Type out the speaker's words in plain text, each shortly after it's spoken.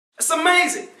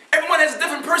amazing. Everyone has a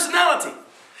different personality.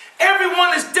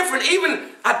 Everyone is different. Even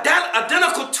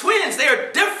identical twins, they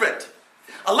are different.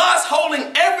 Allah is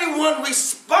holding everyone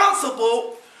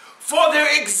responsible for their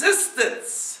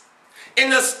existence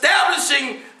in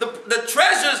establishing the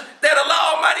treasures that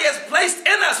Allah Almighty has placed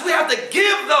in us. We have to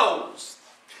give those.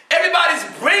 Everybody's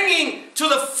bringing to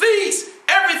the feast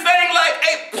everything like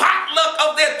a potluck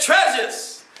of their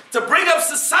treasures to bring up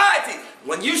society.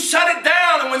 When you shut it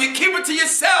down and when you keep it to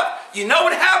yourself, you know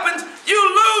what happens? You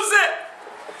lose it.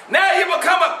 Now you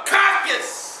become a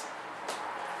carcass.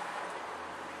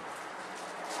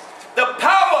 The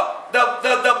power, the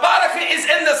barakah is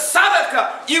in the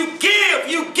sadaqah. You give,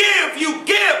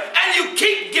 and you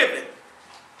keep giving.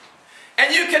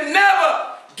 And you can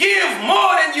never give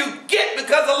more than you get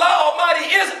because Allah Almighty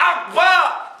is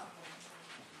Akbar.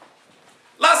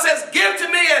 Allah says, give to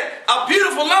me a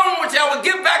beautiful loan which I will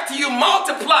give back to you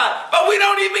multiplied. But we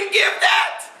don't even give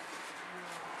that.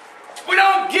 We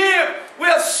don't give. We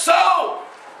are so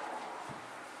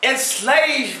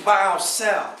enslaved by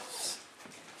ourselves.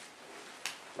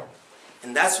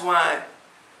 And that's why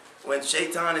when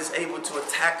Shaitan is able to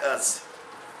attack us,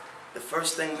 the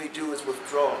first thing we do is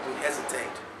withdraw. We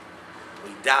hesitate.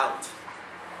 We doubt.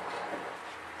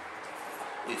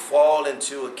 We fall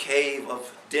into a cave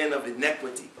of den of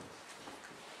iniquity.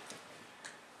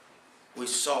 We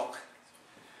sulk.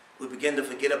 We begin to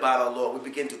forget about our Lord. We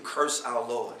begin to curse our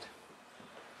Lord.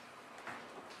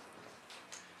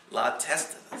 Allah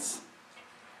tested us.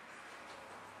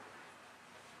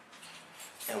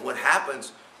 And what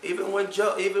happens, even when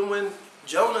Jonah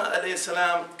alayhi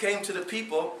salam came to the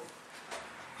people,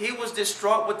 he was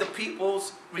distraught with the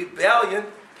people's rebellion.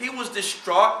 He was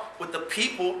distraught with the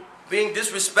people being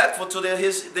disrespectful to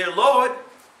their Lord.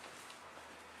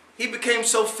 He became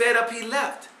so fed up he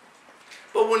left.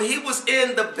 But when he was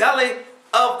in the belly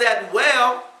of that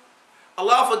well,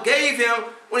 Allah forgave him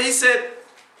when he said,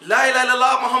 La ilaha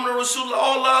illallah Muhammad Rasulullah,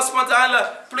 oh Allah subhanahu wa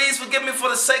ta'ala, please forgive me for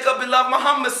the sake of beloved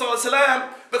Muhammad sallallahu alaihi wasallam,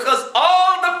 because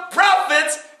all the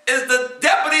prophets is the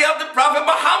deputy of the Prophet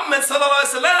Muhammad sallallahu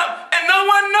alaihi wasallam, and no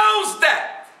one knows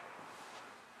that.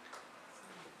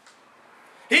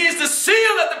 He is the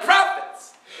seal of the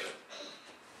prophets,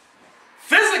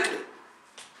 physically.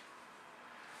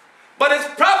 But his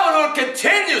prophethood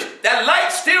continues. That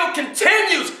light still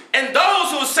continues. And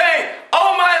those who are saying,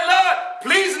 oh my Lord,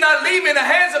 please do not leave me in the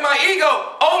hands of my ego.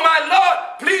 Oh my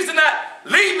Lord, please do not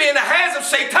leave me in the hands of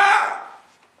Shaitan.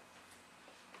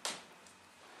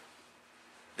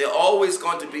 There are always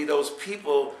going to be those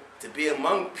people, to be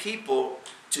among people,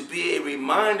 to be a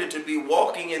reminder, to be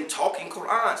walking and talking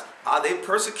Qur'ans. Are they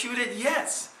persecuted?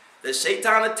 Yes. Does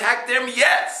Shaitan attack them?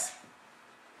 Yes.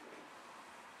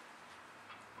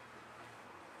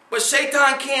 But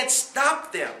Shaitan can't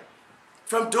stop them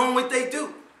from doing what they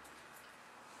do.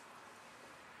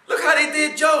 Look how they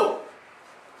did Job.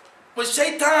 When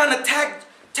Shaitan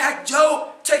attacked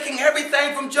Job, taking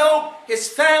everything from Job, his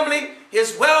family,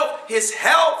 his wealth, his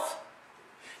health,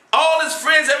 all his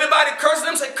friends, everybody cursing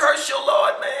him, say, curse your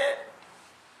Lord, man.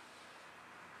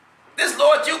 This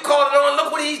Lord you called it on,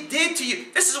 look what he did to you.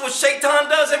 This is what Shaitan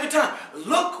does every time.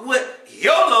 Look what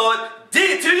your Lord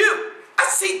did to you. I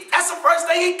see, that's the first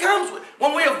thing he comes with.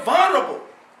 When we are vulnerable.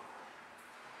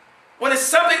 When it's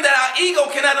something that our ego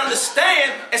cannot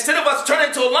understand, instead of us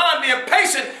turning to Allah and being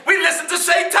patient, we listen to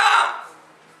Shaitan.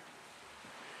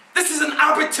 This is an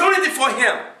opportunity for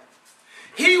him.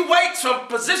 He waits from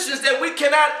positions that we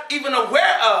cannot even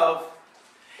aware of.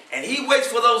 And he waits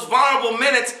for those vulnerable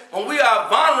minutes when we are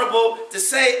vulnerable to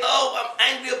say, oh,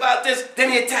 I'm angry about this.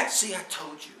 Then he attacks. See, I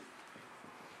told you.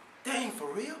 That ain't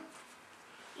for real.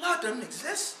 Allah doesn't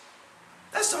exist.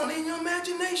 That's only in your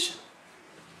imagination.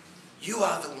 You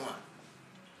are the one.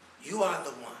 You are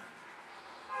the one.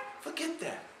 Forget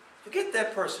that. Forget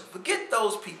that person. Forget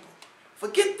those people.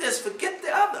 Forget this. Forget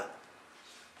the other.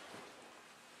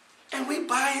 And we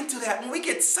buy into that and we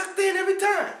get sucked in every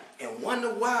time and wonder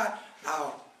why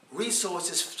our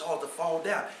resources start to fall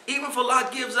down. Even if Allah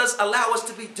gives us, allow us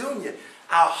to be dunya,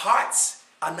 our hearts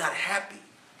are not happy.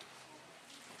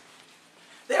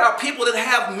 There are people that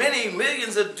have many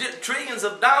millions of trillions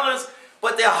of dollars,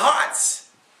 but their hearts,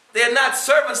 they're not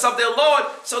servants of their Lord,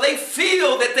 so they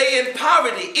feel that they're in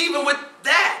poverty, even with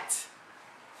that.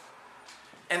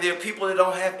 And there are people that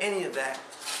don't have any of that,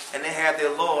 and they have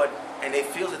their Lord, and they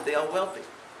feel that they are wealthy.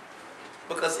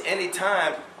 Because any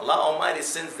time Allah Almighty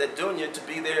sends the dunya to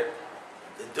be the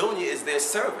dunya is their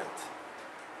servant.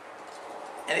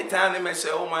 Anytime they may say,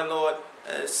 oh my Lord,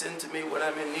 send to me what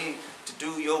I'm in need to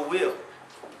do your will.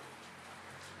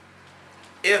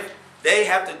 If They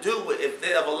have to do with, if they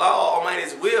have Allah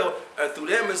Almighty's will, through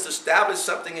them is to establish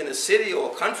something in a city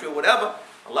or a country or whatever.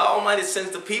 Allah Almighty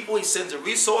sends the people, He sends the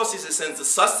resources, He sends the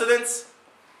sustenance,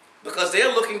 because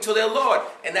they're looking to their Lord.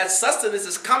 And that sustenance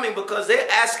is coming because they're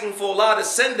asking for Allah to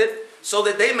send it so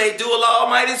that they may do Allah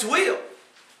Almighty's will.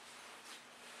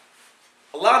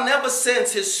 Allah never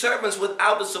sends His servants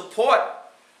without the support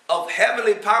of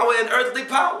heavenly power and earthly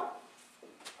power.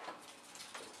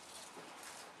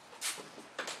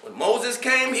 When Moses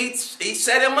came, he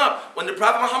set him up. When the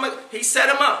Prophet Muhammad, he set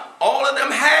him up. All of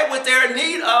them had what they're in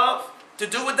need of to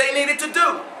do what they needed to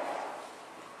do.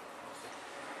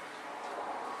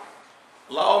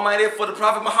 Allah Almighty, for the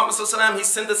Prophet Muhammad, He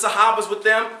sent the Sahabas with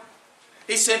them.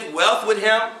 He sent wealth with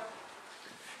him.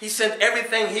 He sent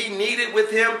everything he needed with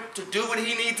him to do what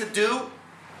he needed to do.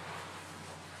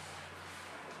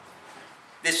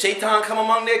 Did Shaitan come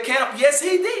among their camp? Yes,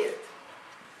 he did.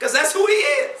 Because that's who he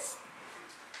is.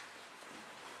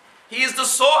 He is the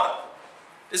sorter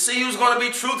to see who's going to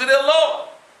be true to their Lord.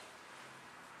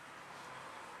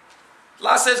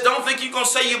 Allah says, don't think you're going to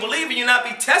say you believe and you not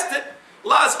be tested.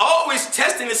 Allah is always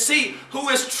testing to see who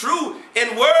is true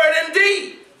in word and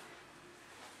deed.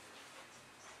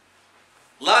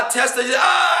 Allah tested you,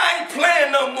 I ain't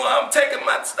playing no more. I'm taking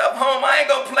my stuff home. I ain't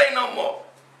going to play no more.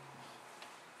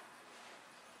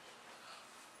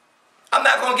 I'm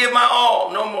not going to give my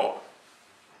all no more.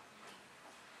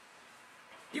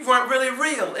 You weren't really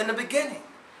real in the beginning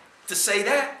to say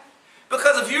that.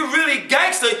 Because if you're really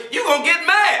gangster, you're going to get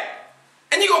mad.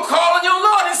 And you're going to call on your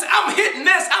Lord and say, I'm hitting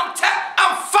this.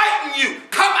 I'm fighting you.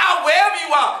 Come out wherever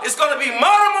you are. It's going to be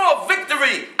murder or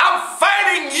victory. I'm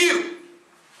fighting you.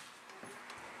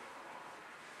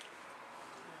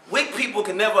 Weak people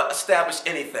can never establish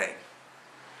anything.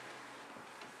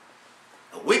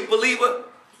 A weak believer,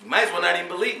 you might as well not even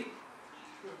believe.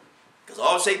 Because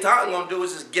all Shaitan is going to do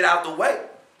is just get out the way.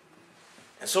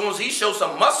 As soon as he shows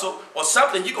some muscle or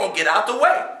something, you're going to get out the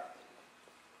way.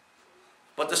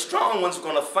 But the strong ones are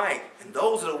going to fight. And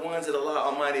those are the ones that Allah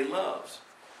Almighty loves.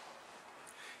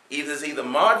 It's either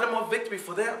martyrdom or victory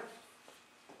for them.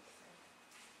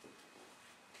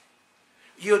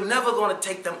 You're never going to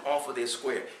take them off of their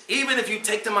square. Even if you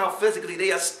take them out physically,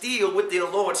 they are still with their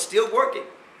Lord, still working.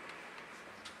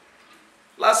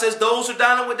 Allah says those who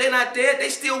die, they're not dead, they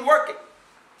still working.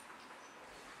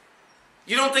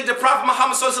 You don't think the Prophet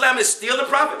Muhammad is still the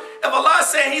prophet? If Allah is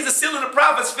saying He's still the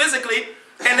prophets physically,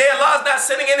 and Allah is not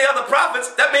sending any other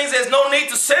prophets, that means there's no need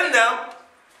to send them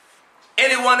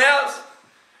anyone else,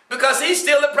 because He's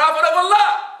still the prophet of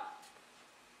Allah.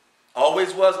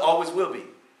 Always was, always will be.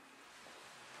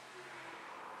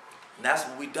 And that's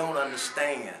what we don't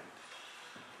understand.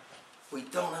 We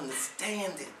don't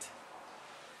understand it.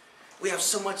 We have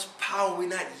so much power, we're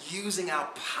not using our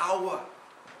power.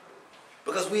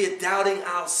 Because we are doubting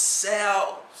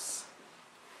ourselves.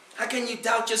 How can you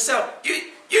doubt yourself? You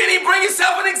didn't even bring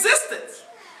yourself in existence.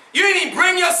 You didn't even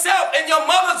bring yourself in your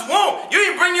mother's womb. You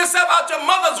didn't bring yourself out your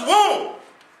mother's womb.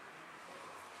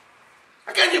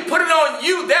 How can you put it on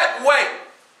you that way?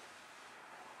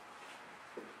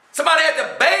 Somebody had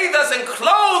to bathe us and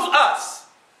clothe us.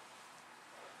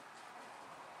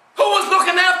 Who was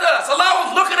looking after us? Allah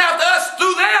was looking after us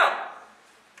through them.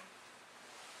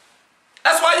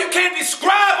 That's why you can't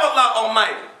describe Allah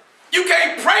Almighty. You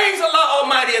can't praise Allah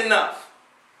Almighty enough.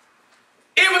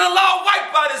 Even Allah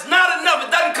Akbar is not enough.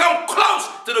 It doesn't come close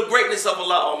to the greatness of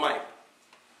Allah Almighty.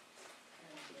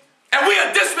 And we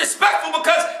are disrespectful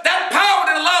because that power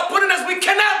that Allah put in us, we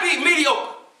cannot be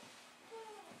mediocre.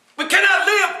 We cannot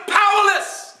live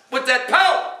powerless with that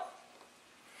power.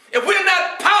 If we're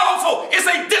not powerful, it's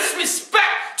a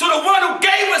disrespect to the one who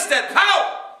gave us that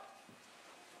power.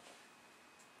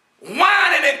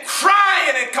 Whining and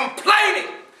crying and complaining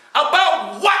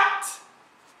about what?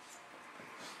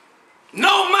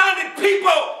 No-minded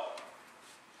people.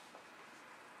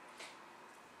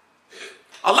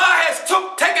 Allah has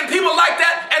taken people like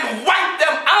that and wiped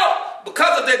them out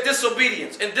because of their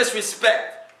disobedience and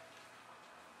disrespect.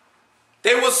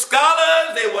 They were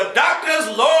scholars, they were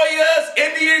doctors, lawyers,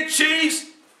 Indian chiefs,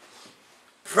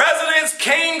 presidents,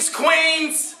 kings,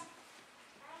 queens.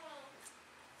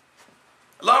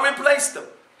 Allah replaced them.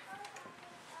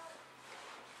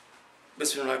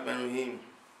 Bismillahirrahmanirrahim.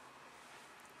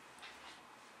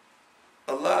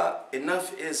 Allah,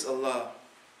 enough is Allah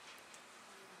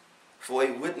for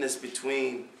a witness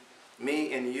between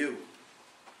me and you.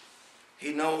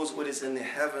 He knows what is in the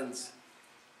heavens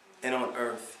and on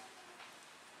earth.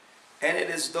 And it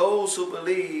is those who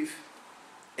believe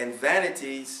in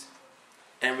vanities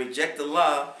and reject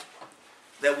Allah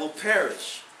that will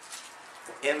perish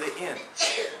in the end.